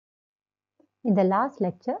In the last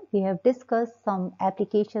lecture, we have discussed some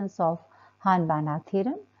applications of Hahn-Banach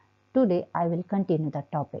theorem. Today, I will continue the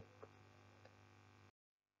topic.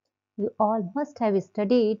 You all must have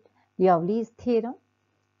studied Liouville's theorem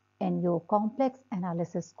in your complex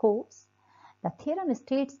analysis course. The theorem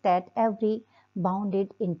states that every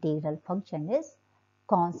bounded integral function is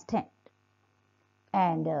constant.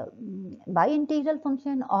 And by integral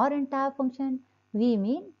function or entire function, we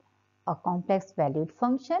mean a complex valued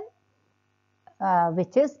function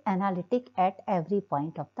which is analytic at every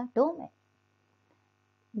point of the domain.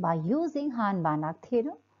 By using Hahn-Banach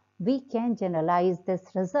theorem, we can generalize this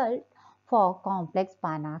result for complex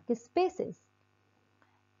Banach spaces.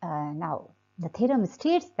 Now, the theorem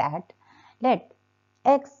states that let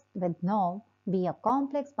X with norm be a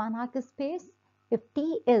complex Banach space if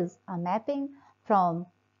T is a mapping from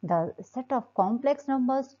the set of complex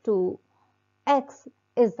numbers to X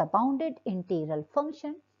is the bounded integral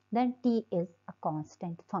function, then T is a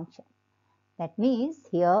constant function. That means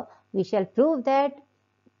here we shall prove that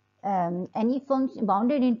any function,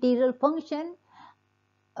 bounded integral function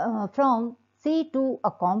from C to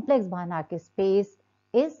a complex Banach space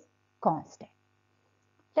is constant.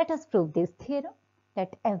 Let us prove this theorem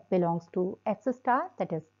that f belongs to x star,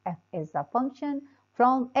 that is f is a function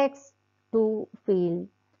from x to field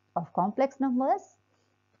of complex numbers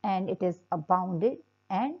and it is a bounded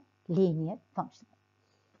and linear function.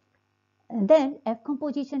 And then f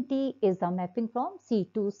composition T is a mapping from C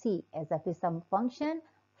to C, as f is a function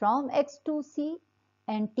from x to C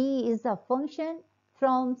and T is a function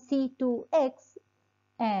from C to x,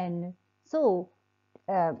 and so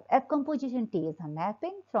f composition T is a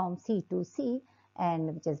mapping from C to C,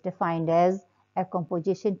 and which is defined as f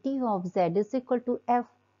composition T of Z is equal to f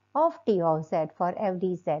of T of Z for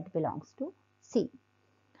every Z belongs to C.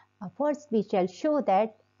 First, we shall show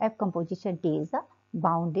that f composition T is a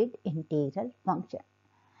bounded integral function.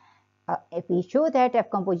 If we show that f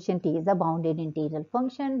composition T is a bounded integral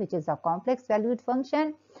function, which is a complex valued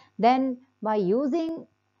function, then by using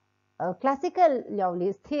classical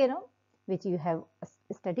Liouville's theorem, which you have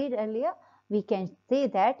studied earlier, we can say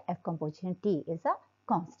that f composition T is a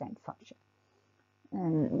constant function.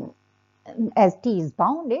 As T is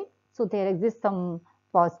bounded, so there exists some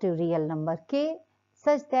positive real number k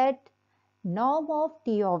such that norm of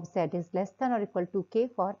T of Z is less than or equal to k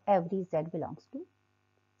for every Z belongs to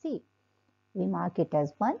C. We mark it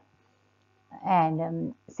as 1,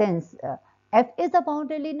 and since f is a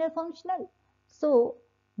bounded linear functional, so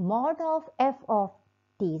mod of f of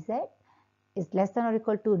Tz is less than or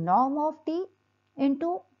equal to norm of T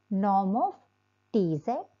into norm of Tz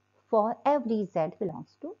for every Z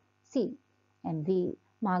belongs to C, and we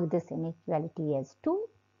mark this inequality as 2,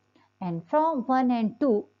 and from 1 and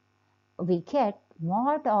 2 we get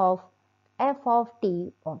mod of f of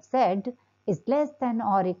T of Z is less than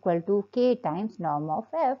or equal to k times norm of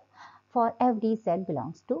f for every Z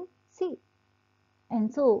belongs to C.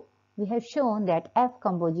 And so we have shown that f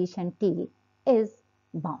composition T is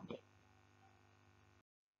bounded.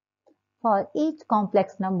 For each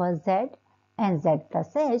complex number Z and Z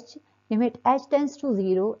plus H, limit H tends to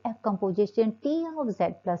 0, f composition T of Z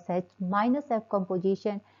plus H minus f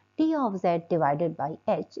composition T of Z divided by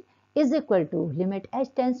H is equal to limit H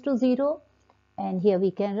tends to 0, and here we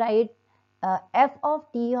can write f of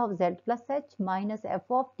T of Z plus H minus f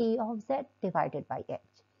of T of Z divided by H,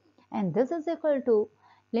 and this is equal to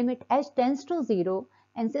limit H tends to 0,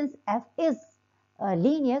 and since f is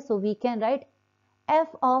linear, so we can write f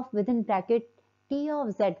of within bracket T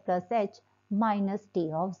of Z plus H minus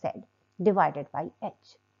T of Z divided by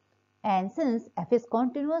H, and since f is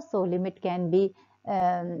continuous, so limit can be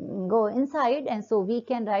go inside, and so we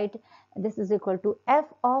can write this is equal to f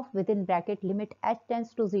of within bracket limit H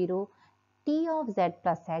tends to 0 T of Z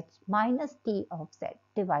plus H minus T of Z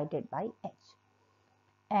divided by H.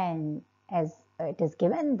 And as it is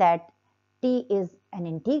given that T is an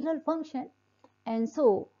integral function, and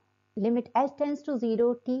so limit H tends to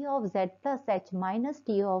 0 T of Z plus H minus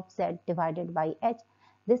T of Z divided by H,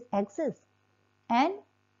 this exists, and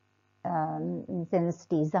since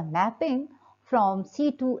T is a mapping from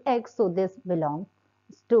C to X, so this belongs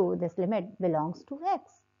to, this limit belongs to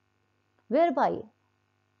X, whereby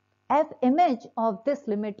f image of this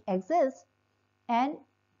limit exists and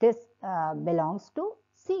this belongs to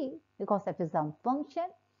C because f is a function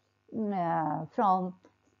from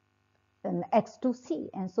X to C,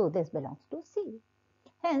 and so this belongs to C.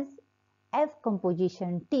 Hence, f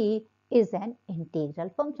composition T is an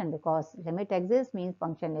integral function because limit exists means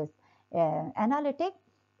function is analytic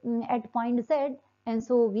at point Z, and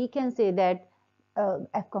so we can say that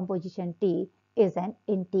f composition T is an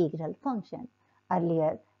integral function.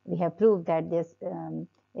 Earlier we have proved that this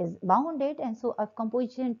is bounded, and so f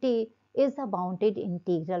composition T is a bounded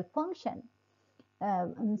integral function.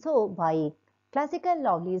 So by classical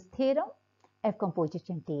Liouville's theorem, f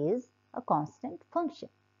composition T is a constant function.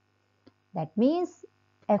 That means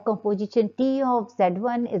f composition T of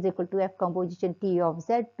Z1 is equal to f composition T of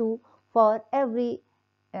Z2 for every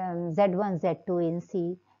Z1, Z2 in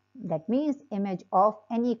C. That means image of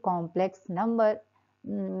any complex number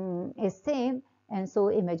is same, and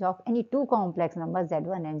so image of any two complex numbers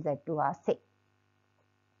Z1 and Z2 are same.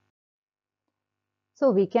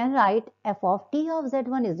 So we can write f of T of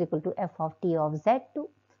Z1 is equal to f of T of Z2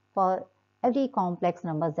 for every complex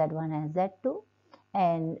number Z1 and Z2,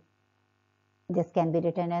 and this can be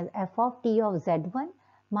written as f of T of Z1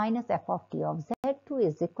 minus f of T of Z2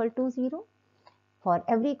 is equal to 0 for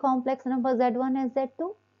every complex number Z1 and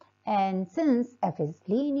Z2. And since f is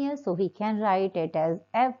linear, so we can write it as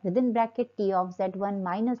f within bracket T of Z1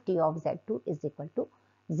 minus T of Z2 is equal to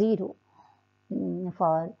 0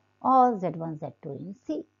 for all Z1, Z2 in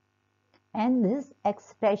C. And this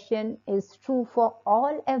expression is true for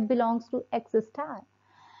all f belongs to X star.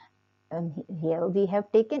 Here we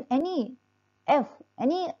have taken any f,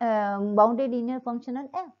 any bounded linear functional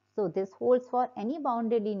f. So this holds for any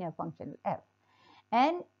bounded linear functional f.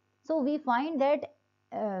 And so we find that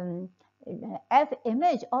f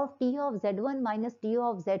image of T of Z1 minus T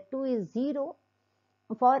of Z2 is 0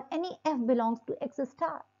 for any f belongs to X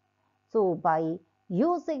star. So by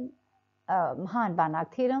using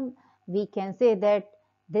Hahn-Banach theorem, we can say that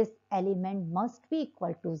this element must be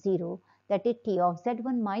equal to 0, that is T of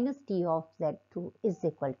Z1 minus T of Z2 is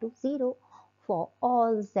equal to 0 for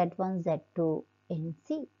all Z1, Z2 in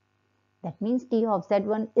C. That means T of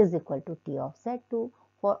Z1 is equal to T of Z2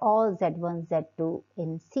 for all Z1, Z2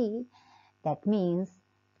 in C. That means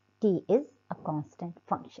T is a constant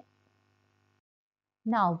function.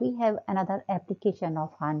 Now we have another application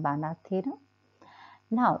of Hahn-Banach theorem.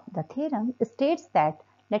 Now the theorem states that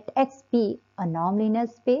let X be a nonlinear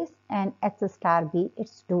space and X star be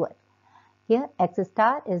its dual. Here X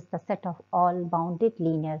star is the set of all bounded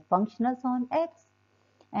linear functionals on X,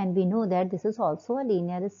 and we know that this is also a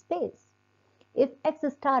linear space. If X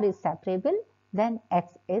star is separable, then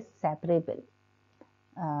X is separable.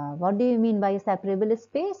 What do you mean by a separable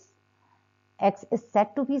space? X is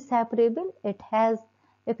said to be separable. If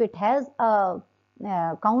it has a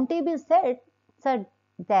countable set such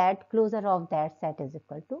that closure of that set is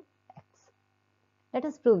equal to X. Let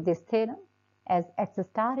us prove this theorem. As X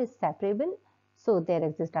star is separable, so there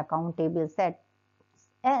exists a countable set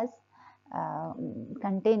S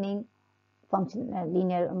containing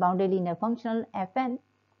bounded linear functional Fn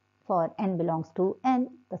for n belongs to n,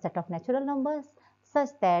 the set of natural numbers, such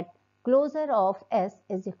that closure of S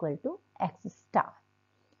is equal to X star.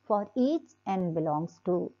 For each n belongs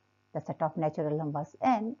to the set of natural numbers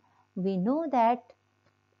n, we know that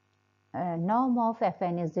norm of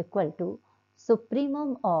Fn is equal to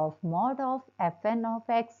supremum of mod of Fn of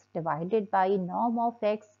X divided by norm of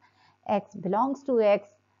X. X belongs to X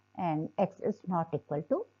and X is not equal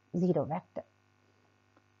to 0 vector.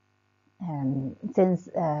 Since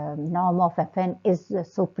norm of Fn is the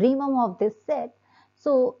supremum of this set,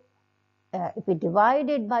 so if we divide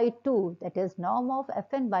it by 2, that is norm of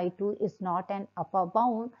Fn by 2 is not an upper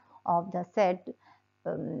bound of the set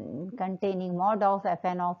containing mod of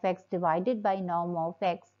Fn of X divided by norm of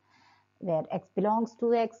X, where X belongs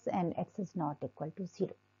to X and X is not equal to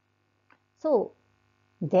 0. So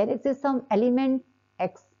there exists some element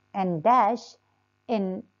X and dash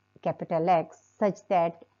in capital X such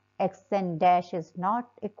that X and dash is not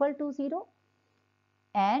equal to 0,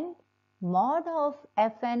 and mod of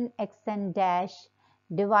Fn X and dash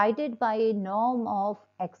divided by norm of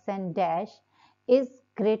X and dash is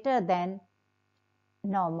greater than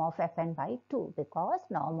norm of Fn by 2, because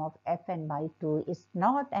norm of Fn by 2 is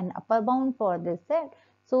not an upper bound for this set.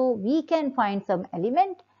 So we can find some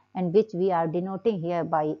element, and which we are denoting here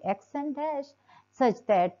by X and dash, such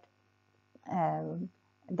that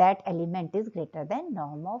that element is greater than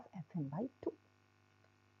norm of Fn by 2.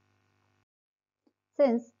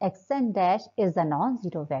 Since X and dash is a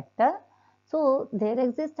non-zero vector, so there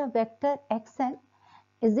exists a vector Xn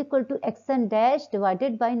is equal to Xn dash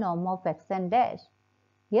divided by norm of Xn dash.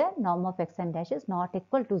 Here norm of Xn dash is not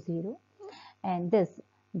equal to 0, and this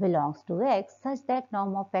belongs to X such that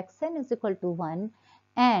norm of Xn is equal to 1,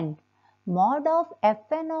 and mod of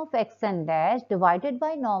Fn of Xn dash divided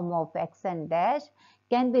by norm of Xn dash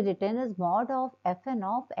can be written as mod of Fn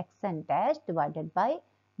of Xn dash divided by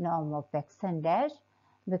norm of Xn dash,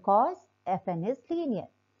 because Fn is linear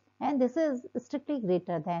and this is strictly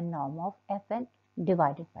greater than norm of Fn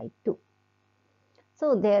divided by 2.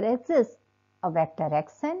 So there exists a vector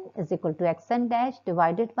xn is equal to xn dash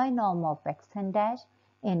divided by norm of xn dash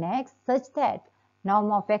in X such that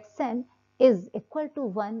norm of xn is equal to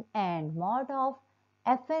 1 and mod of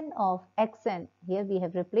fn of xn. Here we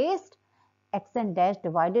have replaced xn dash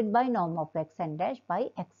divided by norm of xn dash by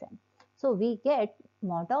xn. So we get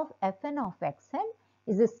mod of fn of xn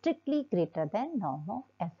is strictly greater than norm of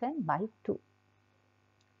fn by 2.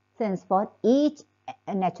 Since for each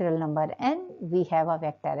natural number n, we have a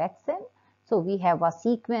vector xn. So we have a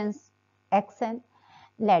sequence xn.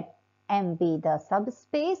 Let M be the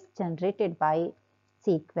subspace generated by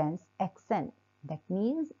sequence xn. That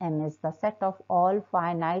means M is the set of all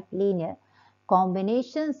finite linear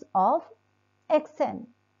combinations of xn.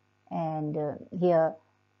 And here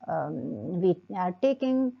we are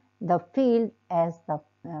taking the field as the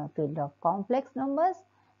field of complex numbers.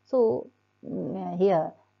 So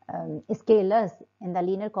here scalars in the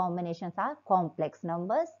linear combinations are complex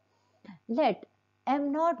numbers. Let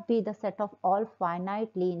M naught be the set of all finite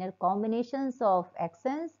linear combinations of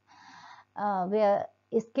xn's where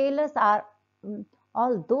scalars are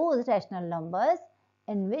all those rational numbers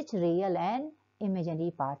in which real and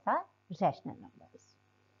imaginary parts are rational numbers.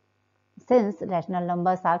 Since rational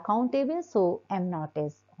numbers are countable, so M naught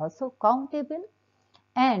is also countable,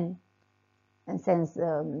 and since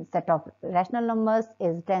set of rational numbers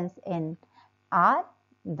is dense in R,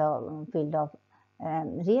 the field of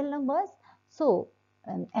real numbers, so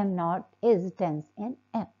M naught is dense in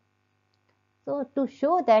M. So to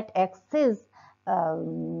show that X is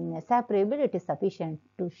separable, it is sufficient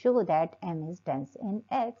to show that M is dense in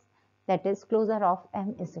X, that is closure of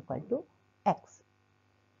M is equal to X.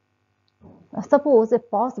 Suppose if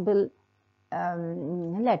possible,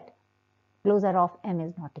 let closure of M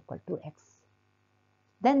is not equal to X.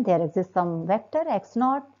 Then there exists some vector x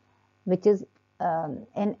naught which is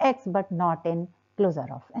in X but not in closure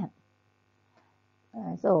of M.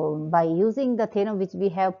 So by using the theorem which we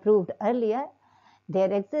have proved earlier,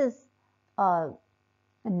 there exists a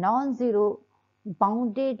non-zero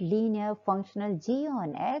bounded linear functional g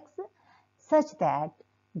on X such that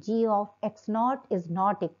g of x naught is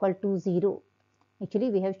not equal to 0.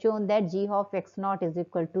 Actually, we have shown that g of x naught is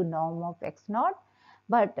equal to norm of x naught.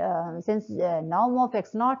 But since norm of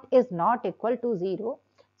x naught is not equal to 0,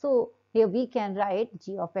 so here we can write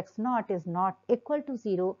g of x naught is not equal to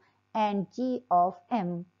 0 and g of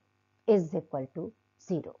m is equal to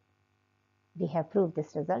 0. We have proved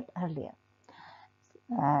this result earlier.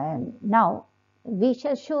 Now, we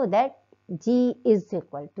shall show that g is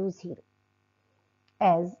equal to 0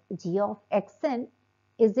 as g of xn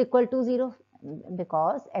is equal to 0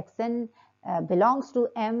 because xn belongs to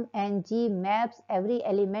M and G maps every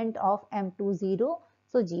element of M to 0.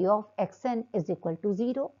 So G of xn is equal to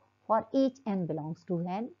 0 for each n belongs to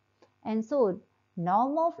n. And so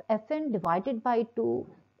norm of fn divided by 2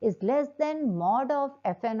 is less than mod of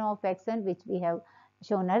fn of xn, which we have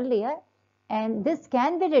shown earlier. And this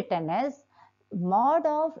can be written as mod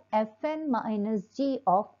of fn minus g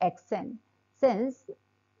of xn, since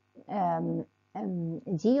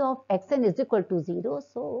g of xn is equal to 0.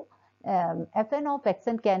 So fn of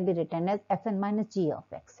xn can be written as fn minus g of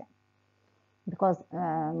xn because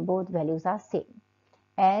both values are same.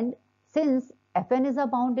 And since fn is a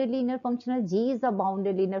bounded linear functional, g is a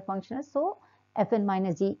bounded linear functional, so fn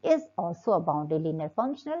minus g is also a bounded linear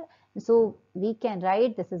functional. So we can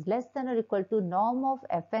write this is less than or equal to norm of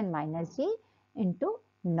fn minus g into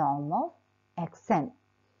norm of xn.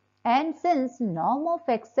 And since norm of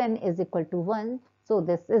xn is equal to 1, so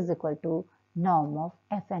this is equal to norm of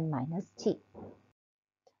fn minus g.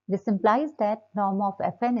 This implies that norm of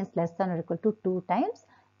fn is less than or equal to 2 times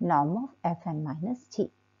norm of fn minus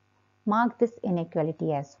g. Mark this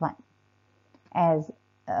inequality as 1, as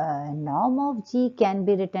norm of g can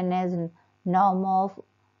be written as norm of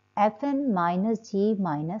fn minus g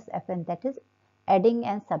minus fn, that is adding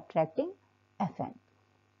and subtracting fn.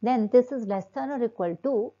 Then this is less than or equal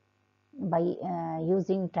to, by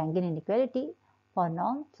using triangle inequality for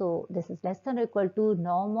norm, so this is less than or equal to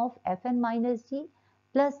norm of fn minus g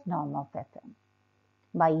plus norm of fn.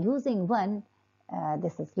 By using 1,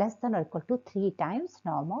 this is less than or equal to 3 times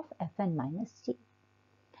norm of fn minus g.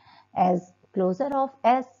 As closure of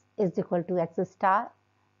S is equal to x star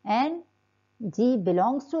and g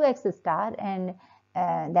belongs to x star, and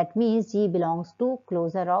that means g belongs to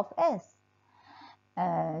closure of S.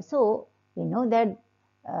 So we know that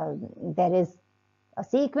there is a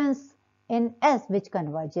sequence in S which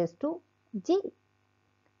converges to G.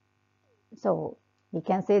 So we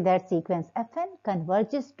can say that sequence Fn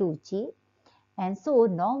converges to G, and so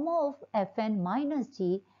norm of Fn minus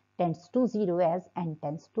G tends to 0 as n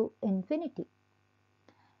tends to infinity.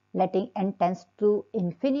 letting n tends to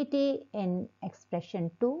infinity in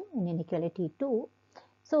expression 2, in inequality 2.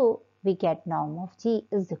 So we get norm of g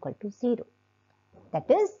is equal to 0. That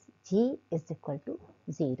is, g is equal to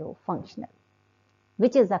 0 functional,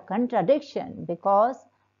 which is a contradiction because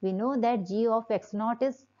we know that g of x naught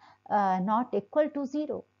is not equal to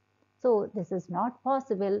 0. So this is not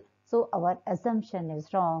possible. So our assumption is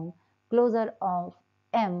wrong. Closure of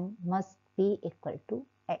m must be equal to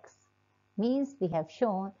x. Means we have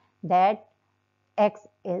shown that x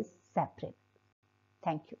is separable.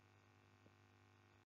 Thank you.